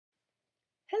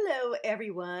Hello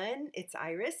everyone, it's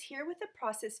Iris here with a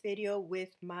process video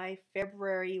with my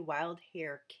February wild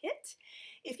hare kit.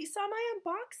 If you saw my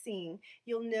unboxing,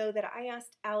 you'll know that I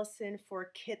asked Allison for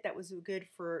a kit that was good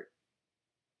for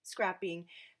scrapping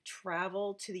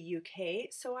travel to the UK.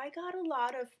 So I got a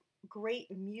lot of great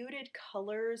muted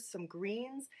colors, some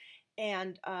greens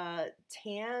and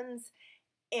tans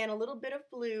and a little bit of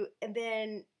blue, and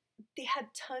then they had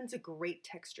tons of great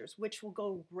textures, which will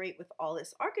go great with all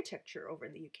this architecture over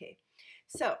in the UK.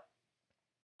 So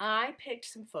I picked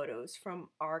some photos from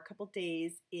our couple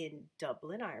days in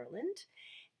Dublin, Ireland,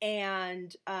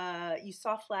 and you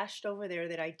saw flashed over there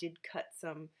that I did cut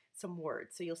some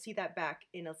words. So you'll see that back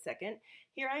in a second.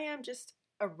 Here I am just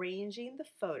arranging the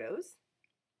photos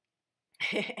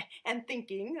and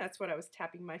thinking, that's what I was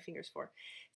tapping my fingers for.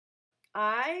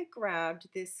 I grabbed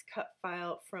this cut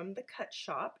file from the cut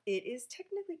shop. It is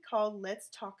technically called Let's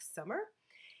Talk Summer.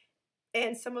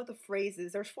 And some of the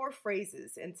phrases, there's 4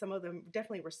 phrases, and some of them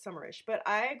definitely were summerish, but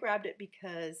I grabbed it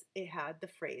because it had the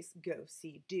phrase go,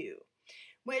 see, do,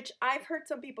 which I've heard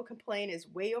some people complain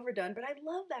is way overdone, but I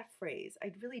love that phrase.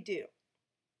 I really do.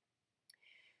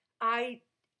 I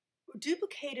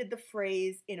duplicated the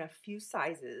phrase in a few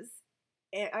sizes,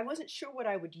 and I wasn't sure what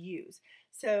I would use.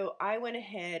 So I went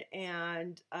ahead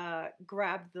and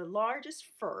grabbed the largest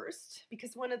first,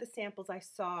 because one of the samples I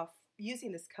saw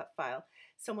using this cut file,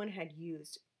 someone had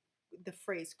used the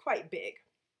phrase quite big.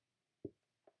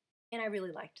 And I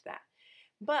really liked that.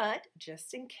 But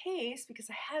just in case, because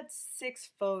I had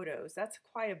 6 photos, that's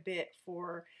quite a bit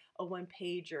for a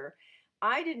one-pager,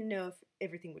 I didn't know if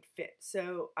everything would fit.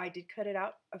 So I did cut it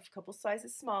out a couple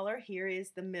sizes smaller. Here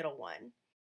is the middle one.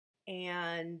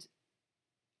 And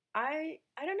I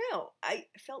don't know. I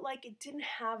felt like it didn't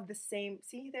have the same,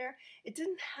 see there? It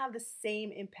didn't have the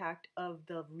same impact of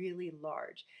the really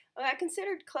large. I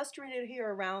considered clustering it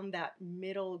here around that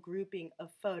middle grouping of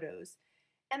photos.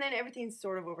 And then everything's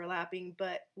sort of overlapping,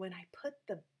 but when I put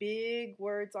the big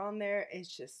words on there,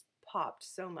 it's just popped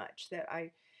so much that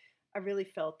I really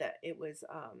felt that it was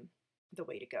the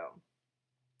way to go.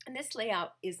 And this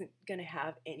layout isn't going to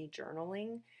have any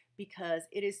journaling because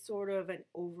it is sort of an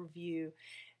overview.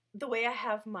 The way I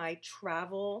have my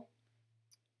travel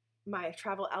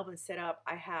album set up,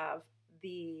 I have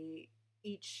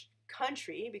each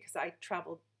country, because I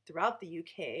traveled throughout the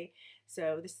UK.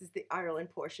 So this is the Ireland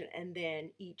portion, and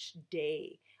then each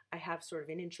day I have sort of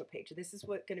an intro page. This is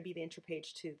going to be the intro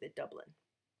page to the Dublin.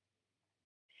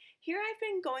 Here I've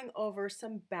been going over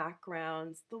some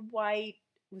backgrounds. The white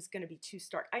was going to be too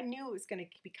stark. I knew it was going to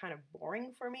be kind of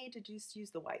boring for me to just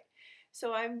use the white.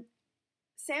 So I'm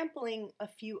sampling a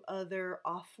few other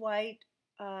off-white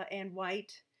and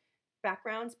white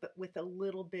backgrounds, but with a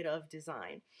little bit of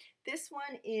design. This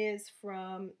one is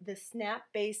from the Snap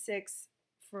Basics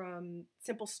from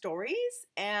Simple Stories,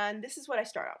 and this is what I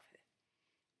start off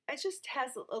with. It just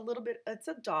has a little bit, it's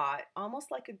a dot,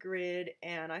 almost like a grid,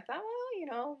 and I thought, well, you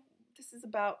know, this is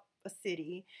about a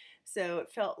city, so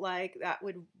it felt like that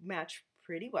would match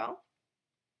pretty well.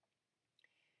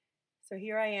 So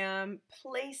here I am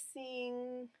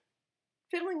fiddling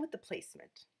with the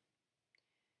placement.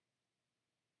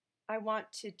 I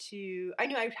knew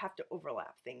I'd have to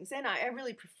overlap things, and I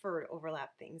really prefer to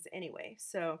overlap things anyway.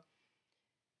 So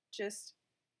just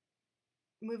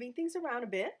moving things around a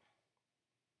bit.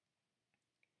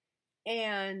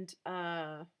 And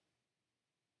I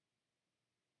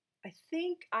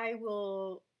think I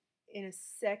will, in a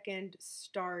second,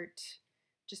 start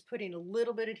just putting a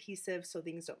little bit of adhesive so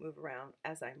things don't move around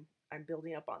as I'm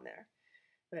building up on there.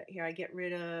 But here I get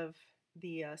rid of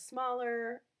the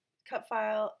smaller cut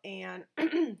file, and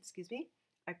excuse me,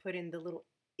 I put in the little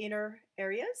inner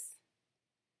areas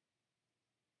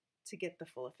to get the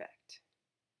full effect.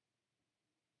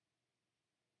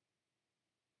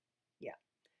 Yeah,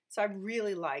 so I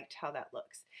really liked how that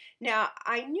looks. Now,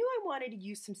 I knew I wanted to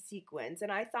use some sequins,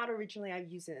 and I thought originally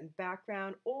I'd use it in the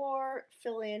background or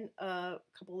fill in a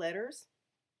couple letters.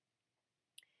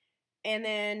 And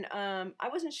then I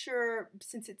wasn't sure,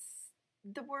 since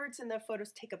the words in the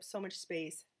photos take up so much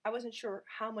space, I wasn't sure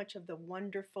how much of the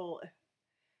wonderful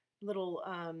little,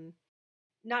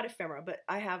 not ephemera, but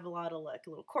I have a lot of like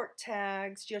little cork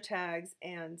tags, geotags,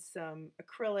 and some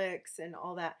acrylics and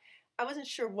all that. I wasn't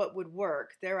sure what would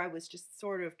work. There I was just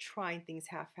sort of trying things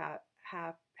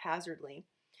haphazardly.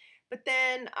 But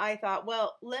then I thought,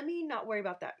 well, let me not worry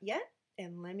about that yet,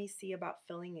 and let me see about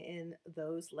filling in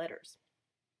those letters.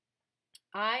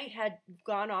 I had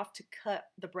gone off to cut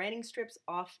the branding strips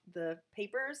off the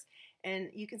papers, and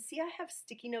you can see I have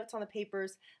sticky notes on the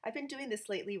papers. I've been doing this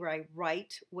lately where I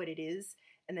write what it is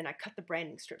and then I cut the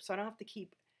branding strips, so I don't have to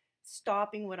keep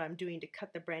stopping what I'm doing to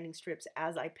cut the branding strips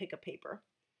as I pick a paper,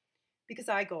 because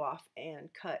I go off and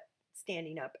cut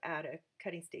standing up at a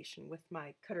cutting station with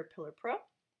my Caterpillar Pro.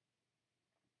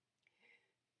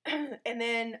 And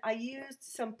then I used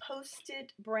some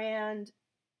Post-it brand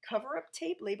cover-up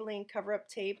tape, labeling cover-up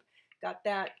tape. Got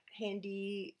that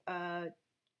handy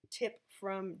tip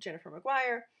from Jennifer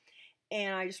McGuire.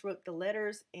 And I just wrote the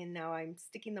letters, and now I'm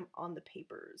sticking them on the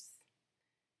papers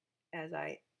as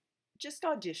I just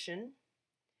audition.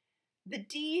 The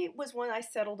D was one I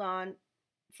settled on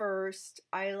first.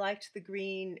 I liked the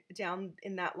green down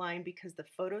in that line because the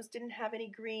photos didn't have any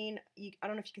green. I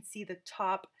don't know if you can see the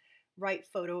top right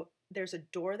photo. There's a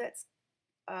door that's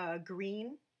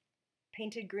green,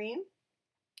 painted green,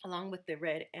 along with the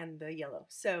red and the yellow.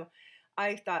 So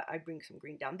I thought I'd bring some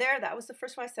green down there. That was the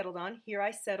first one I settled on. Here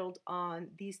I settled on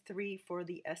these three for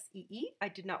the SEE. I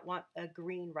did not want a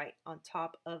green right on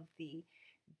top of the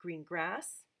green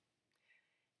grass.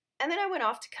 And then I went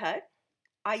off to cut.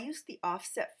 I used the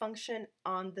offset function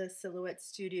on the Silhouette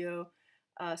Studio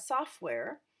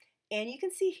software. And you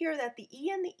can see here that the E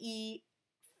and the E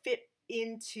fit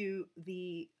into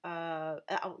the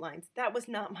outlines. That was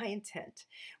not my intent.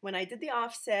 When I did the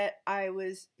offset,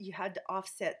 you had to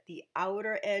offset the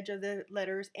outer edge of the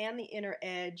letters and the inner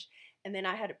edge, and then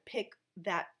I had to pick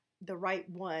the right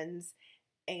ones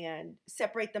and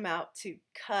separate them out to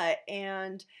cut.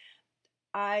 And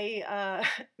I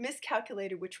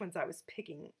miscalculated which ones I was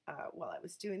picking while I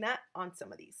was doing that on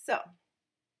some of these. So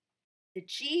the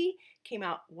G came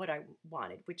out what I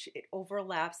wanted, which it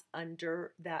overlaps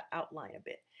under that outline a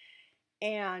bit.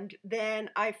 And then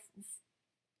I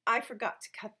forgot to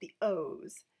cut the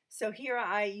O's. So here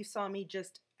you saw me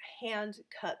just hand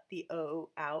cut the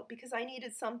O out because I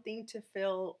needed something to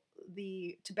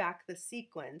back the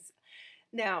sequence.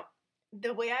 Now,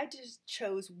 the way I just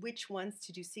chose which ones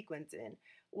to do sequins in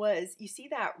was, you see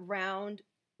that round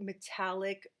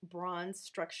metallic bronze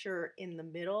structure in the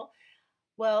middle?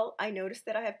 Well, I noticed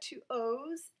that I have two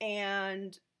O's,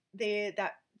 and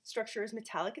that structure is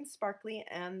metallic and sparkly,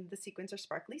 and the sequins are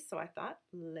sparkly, so I thought,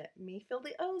 let me fill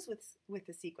the O's with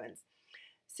the sequins.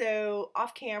 So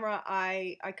off camera,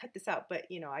 I cut this out, but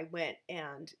I went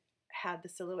and had the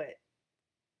Silhouette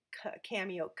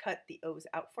Cameo cut the O's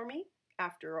out for me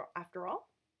after all.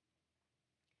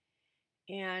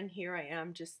 And here I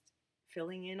am just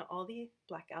filling in all the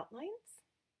black outlines.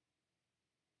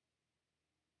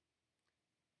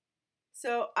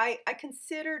 So I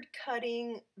considered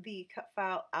cutting the cut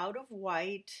file out of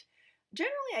white.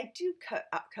 Generally, I do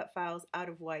cut files out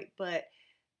of white, but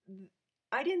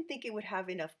I didn't think it would have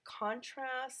enough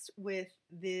contrast with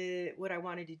what I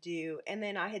wanted to do. And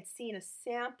then I had seen a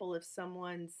sample of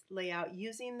someone's layout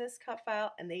using this cut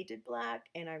file, and they did black,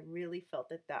 and I really felt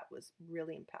that that was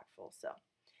really impactful. So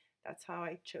that's how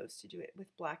I chose to do it, with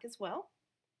black as well.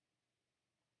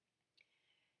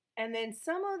 And then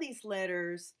some of these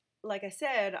letters, like I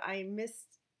said, I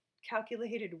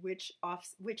miscalculated which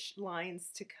lines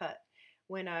to cut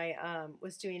when I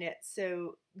was doing it.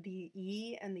 So the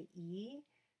E and the E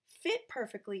fit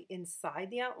perfectly inside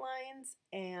the outlines,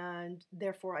 and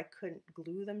therefore I couldn't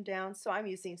glue them down. So I'm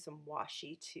using some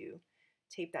washi to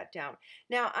tape that down.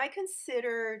 Now, I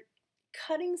considered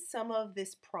cutting some of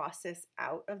this process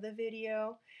out of the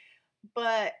video,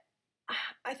 but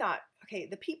I thought, okay,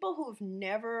 the people who've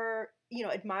never,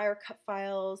 admire cut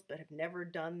files but have never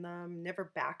done them,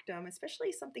 never backed them,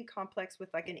 especially something complex with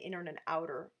like an inner and an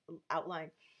outer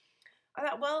outline, I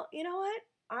thought, well, you know what?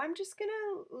 I'm just going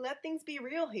to let things be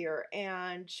real here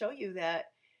and show you that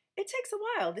it takes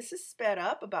a while. This is sped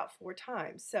up about 4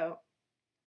 times. So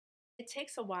it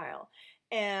takes a while,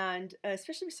 and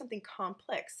especially with something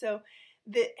complex. So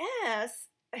the S,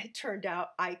 it turned out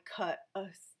I cut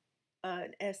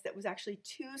an S that was actually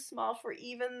too small for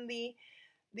even the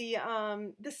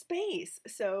space.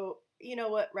 So you know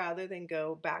what, rather than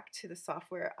go back to the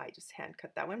software, I just hand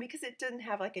cut that one because it didn't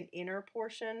have like an inner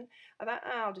portion. I thought,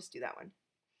 oh, I'll just do that one.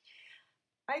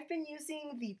 I've been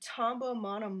using the Tombow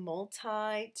Mono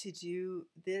Multi to do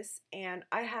this, and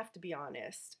I have to be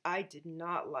honest, I did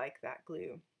not like that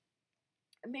glue.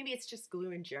 Maybe it's just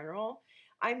glue in general.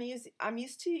 I'm used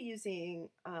to using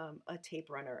a tape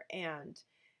runner, and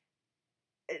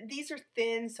these are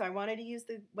thin, so I wanted to use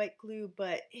the white glue,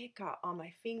 but it got on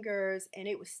my fingers and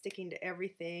it was sticking to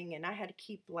everything, and I had to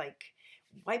keep like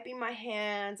wiping my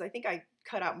hands. I think I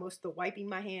cut out most of the wiping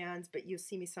my hands, but you'll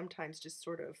see me sometimes just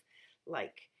sort of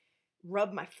like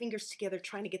rub my fingers together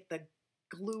trying to get the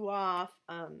glue off.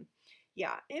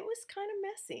 Yeah, it was kind of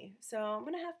messy, so I'm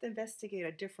gonna have to investigate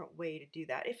a different way to do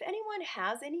that. If anyone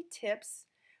has any tips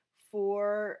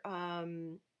for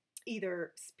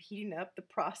either speeding up the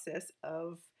process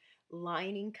of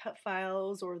lining cut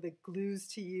files or the glues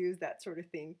to use, that sort of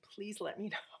thing, please let me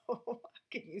know. I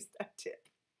could use that tip.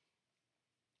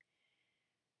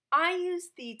 I use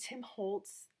the Tim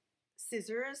Holtz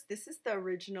scissors. This is the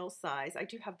original size. I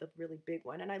do have the really big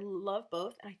one, and I love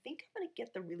both. And I think I'm going to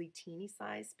get the really teeny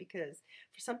size because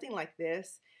for something like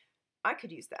this, I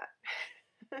could use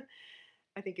that.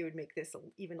 I think it would make this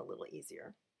even a little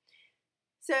easier.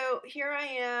 So here I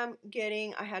am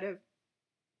I had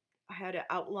to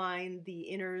outline the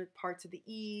inner parts of the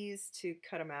E's to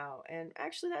cut them out. And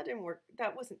actually that didn't work.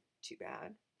 That wasn't too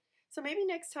bad. So maybe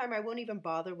next time I won't even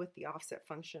bother with the offset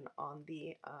function on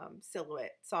the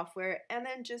Silhouette software and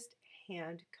then just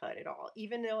hand cut it all,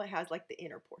 even though it has like the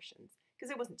inner portions,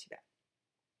 because it wasn't too bad.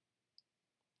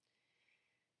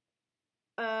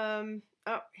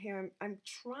 Oh, here I'm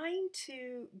trying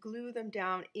to glue them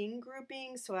down in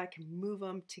groupings so I can move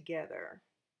them together.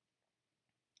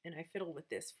 And I fiddled with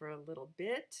this for a little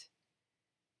bit.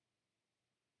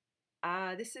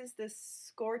 This is the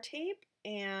score tape,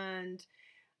 and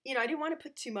you know, I didn't want to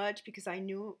put too much because I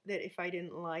knew that if I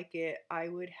didn't like it, I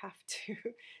would have to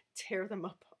tear them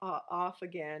off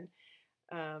again.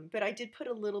 But I did put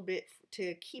a little bit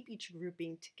to keep each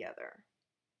grouping together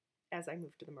as I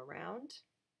moved them around.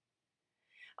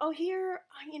 Oh, here,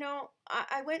 you know,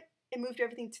 I went and moved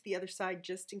everything to the other side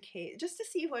just in case, just to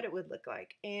see what it would look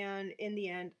like. And in the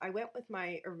end, I went with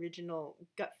my original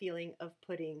gut feeling of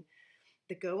putting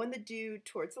the go and the do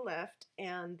towards the left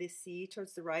and the C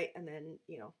towards the right, and then,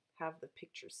 you know, have the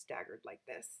pictures staggered like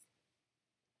this.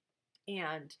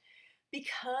 And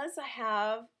because I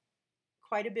have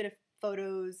quite a bit of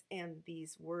photos and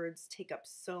these words take up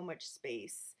so much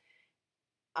space,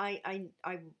 I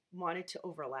wanted to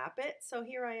overlap it. So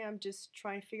here I am just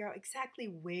trying to figure out exactly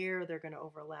where they're going to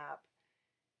overlap.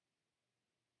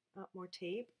 More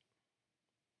tape.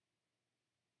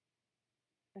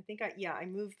 I think I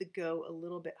moved the go a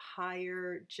little bit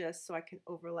higher just so I can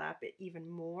overlap it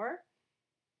even more.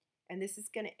 And this is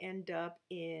going to end up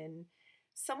in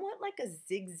somewhat like a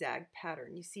zigzag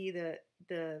pattern. You see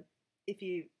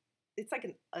it's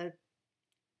like a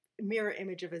mirror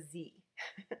image of a Z.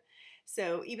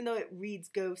 So even though it reads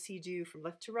go, see, do from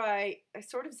left to right, I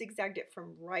sort of zigzagged it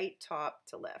from right top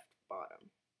to left bottom.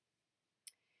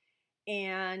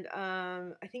 And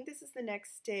I think this is the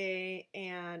next day,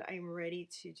 and I'm ready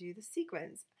to do the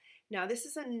sequins. Now this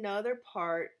is another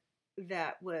part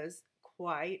that was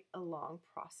quite a long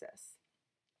process.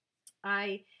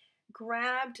 I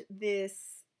grabbed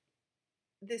this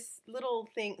little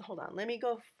thing. Hold on, let me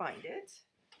go find it.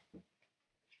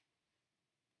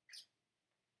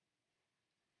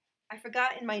 I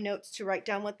forgot in my notes to write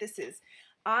down what this is.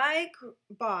 I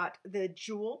bought the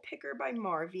Jewel Picker by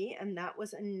Marvy, and that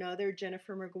was another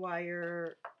Jennifer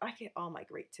McGuire. I get all my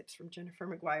great tips from Jennifer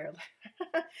McGuire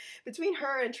between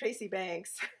her and Tracy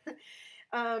Banks.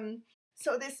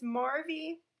 So this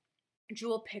Marvy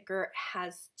Jewel Picker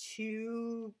has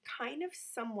two kind of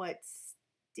somewhat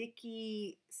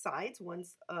sticky sides.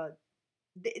 One's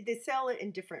they sell it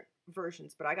in different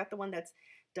versions, but I got the one that's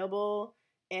double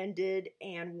ended,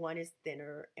 and one is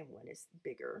thinner and one is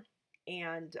bigger.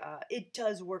 And it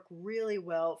does work really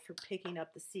well for picking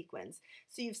up the sequins.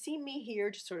 So you've seen me here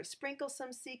just sort of sprinkle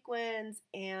some sequins,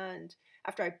 and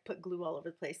after I put glue all over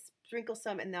the place, sprinkle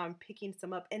some, and now I'm picking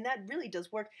some up, and that really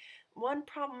does work. One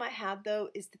problem I had though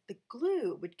is that the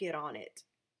glue would get on it,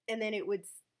 and then it would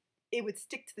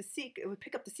stick to the it would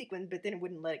pick up the sequin, but then it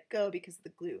wouldn't let it go because of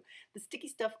the glue. The sticky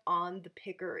stuff on the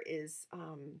picker is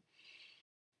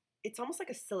it's almost like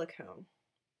a silicone.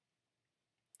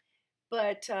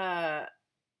 But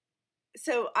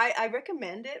so I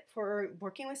recommend it for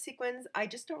working with sequins. I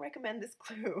just don't recommend this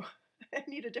glue. I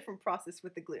need a different process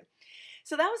with the glue.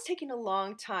 So that was taking a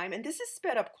long time, and this is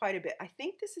sped up quite a bit. I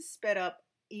think this is sped up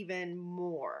even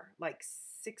more, like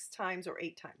 6 times or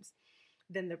 8 times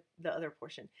than the other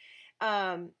portion.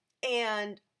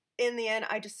 And in the end,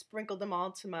 I just sprinkled them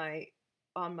all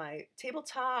on my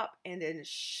tabletop and then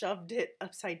shoved it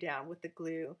upside down with the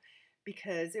glue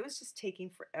because it was just taking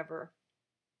forever.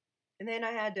 And then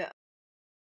I had to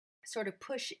sort of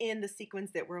push in the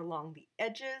sequins that were along the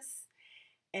edges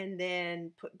and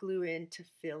then put glue in to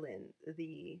fill in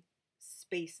the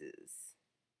spaces.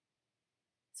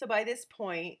 So by this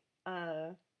point,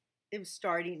 it was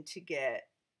starting to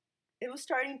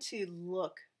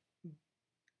look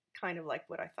kind of like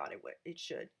what I thought it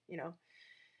should, you know.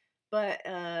 But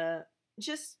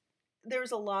just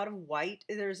there's a lot of white.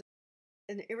 There's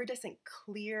an iridescent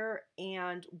clear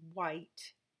and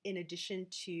white in addition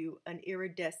to an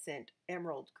iridescent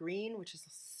emerald green, which is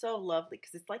so lovely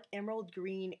because it's like emerald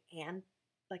green and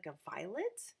like a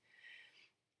violet.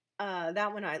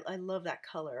 That one, I love that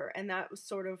color. And that was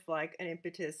sort of like an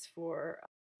impetus for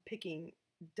picking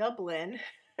Dublin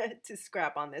to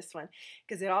scrap on this one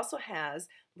because it also has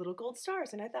little gold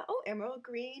stars. And I thought, oh, emerald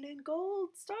green and gold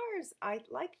stars. I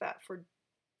like that for,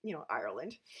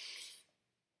 Ireland.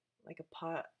 Like a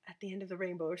pot at the end of the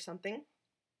rainbow or something.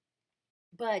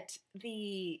 But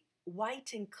the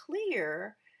white and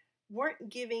clear weren't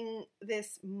giving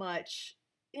this much,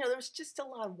 there was just a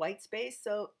lot of white space.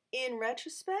 So in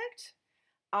retrospect,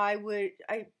 I would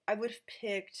have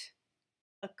picked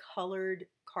a colored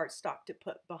cardstock to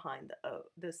put behind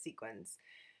the sequins.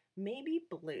 Maybe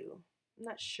blue. I'm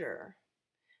not sure.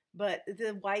 But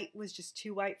the white was just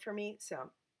too white for me.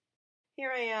 So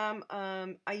here I am.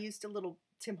 I used a little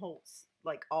Tim Holtz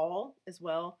like awl as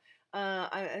well.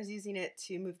 I was using it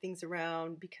to move things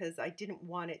around because I didn't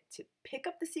want it to pick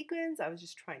up the sequins. I was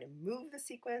just trying to move the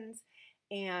sequins,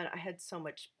 and I had so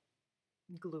much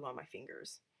glue on my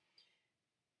fingers.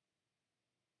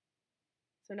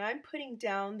 So now I'm putting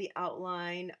down the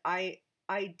outline. I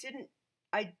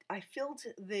filled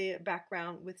the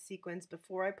background with sequins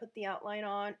before I put the outline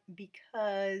on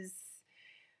because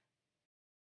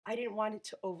I didn't want it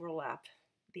to overlap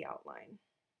the outline.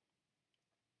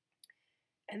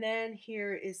 And then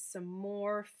here is some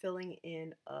more filling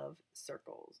in of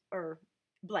circles or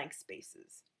blank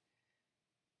spaces.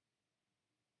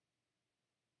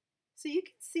 So you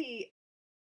can see,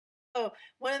 oh,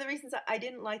 one of the reasons I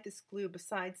didn't like this glue,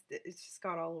 besides that it's just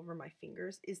got all over my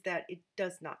fingers, is that it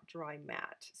does not dry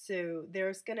matte. So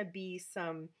there's going to be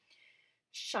some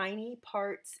shiny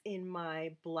parts in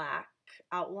my black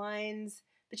outlines.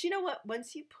 But you know what?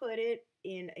 Once you put it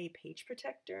in a page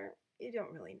protector, you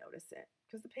don't really notice it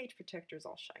because the page protector is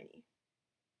all shiny.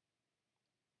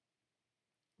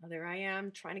 Well, there I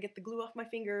am trying to get the glue off my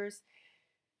fingers.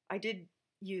 I did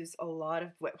use a lot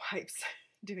of wet wipes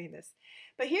doing this.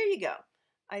 But here you go.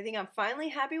 I think I'm finally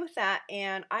happy with that,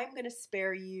 and I'm going to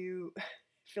spare you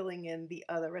filling in the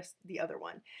other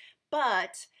one.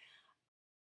 But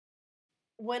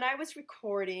when I was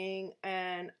recording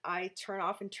and I turn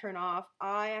off and turn off,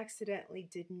 I accidentally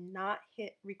did not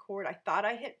hit record. I thought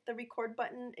I hit the record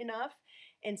button enough,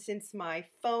 and since my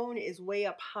phone is way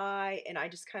up high and I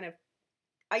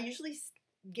usually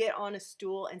get on a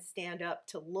stool and stand up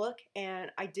to look, and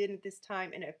I didn't this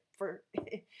time, and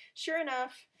sure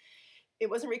enough, it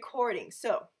wasn't recording.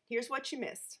 So here's what you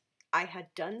missed. I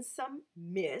had done some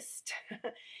mist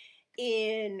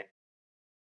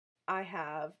I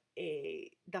have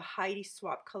the Heidi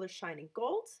Swap Color Shining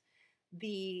Gold,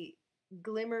 the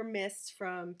Glimmer Mist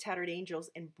from Tattered Angels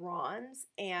in bronze,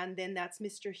 and then that's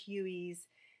Mr. Huey's,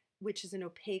 which is an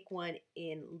opaque one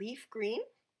in leaf green.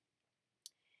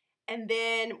 And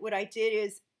then what I did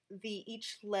is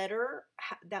each letter,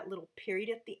 that little period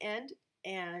at the end,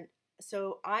 and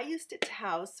so I used it to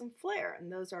house some flair, and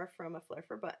those are from a Flair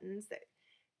for Buttons that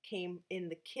came in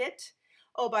the kit.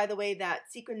 Oh, by the way, that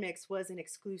sequin mix was an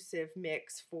exclusive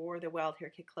mix for the Wild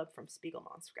Hair Kit Club from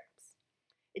Spiegelman Scraps.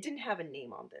 It didn't have a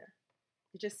name on there.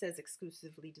 It just says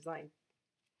exclusively designed.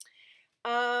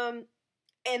 And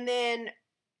then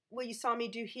what you saw me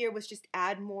do here was just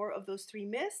add more of those 3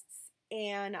 mists.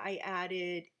 And I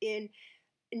added in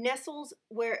nestles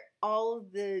where all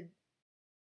of the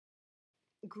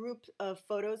group of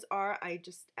photos are. I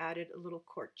just added a little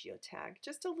cork geotag,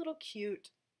 just a little cute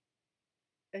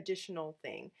additional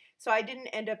thing. So I didn't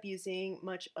end up using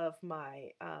much of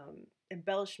my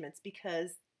embellishments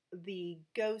because the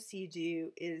Go See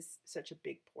Do is such a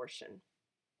big portion.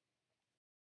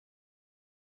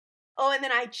 Oh, and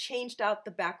then I changed out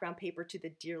the background paper to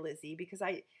the Dear Lizzie because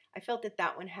I felt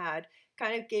that one had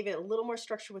kind of gave it a little more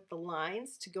structure with the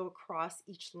lines to go across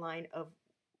each line of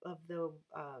the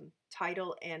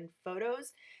title and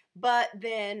photos. But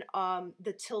then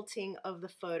the tilting of the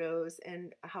photos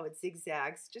and how it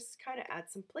zigzags just kind of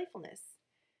adds some playfulness.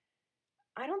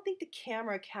 I don't think the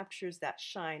camera captures that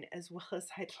shine as well as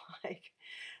I'd like.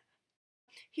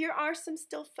 Here are some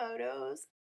still photos.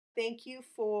 Thank you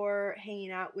for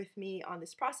hanging out with me on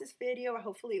this process video.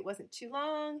 Hopefully it wasn't too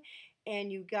long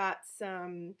and you got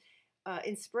some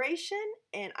inspiration,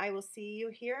 and I will see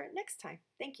you here next time.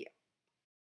 Thank you.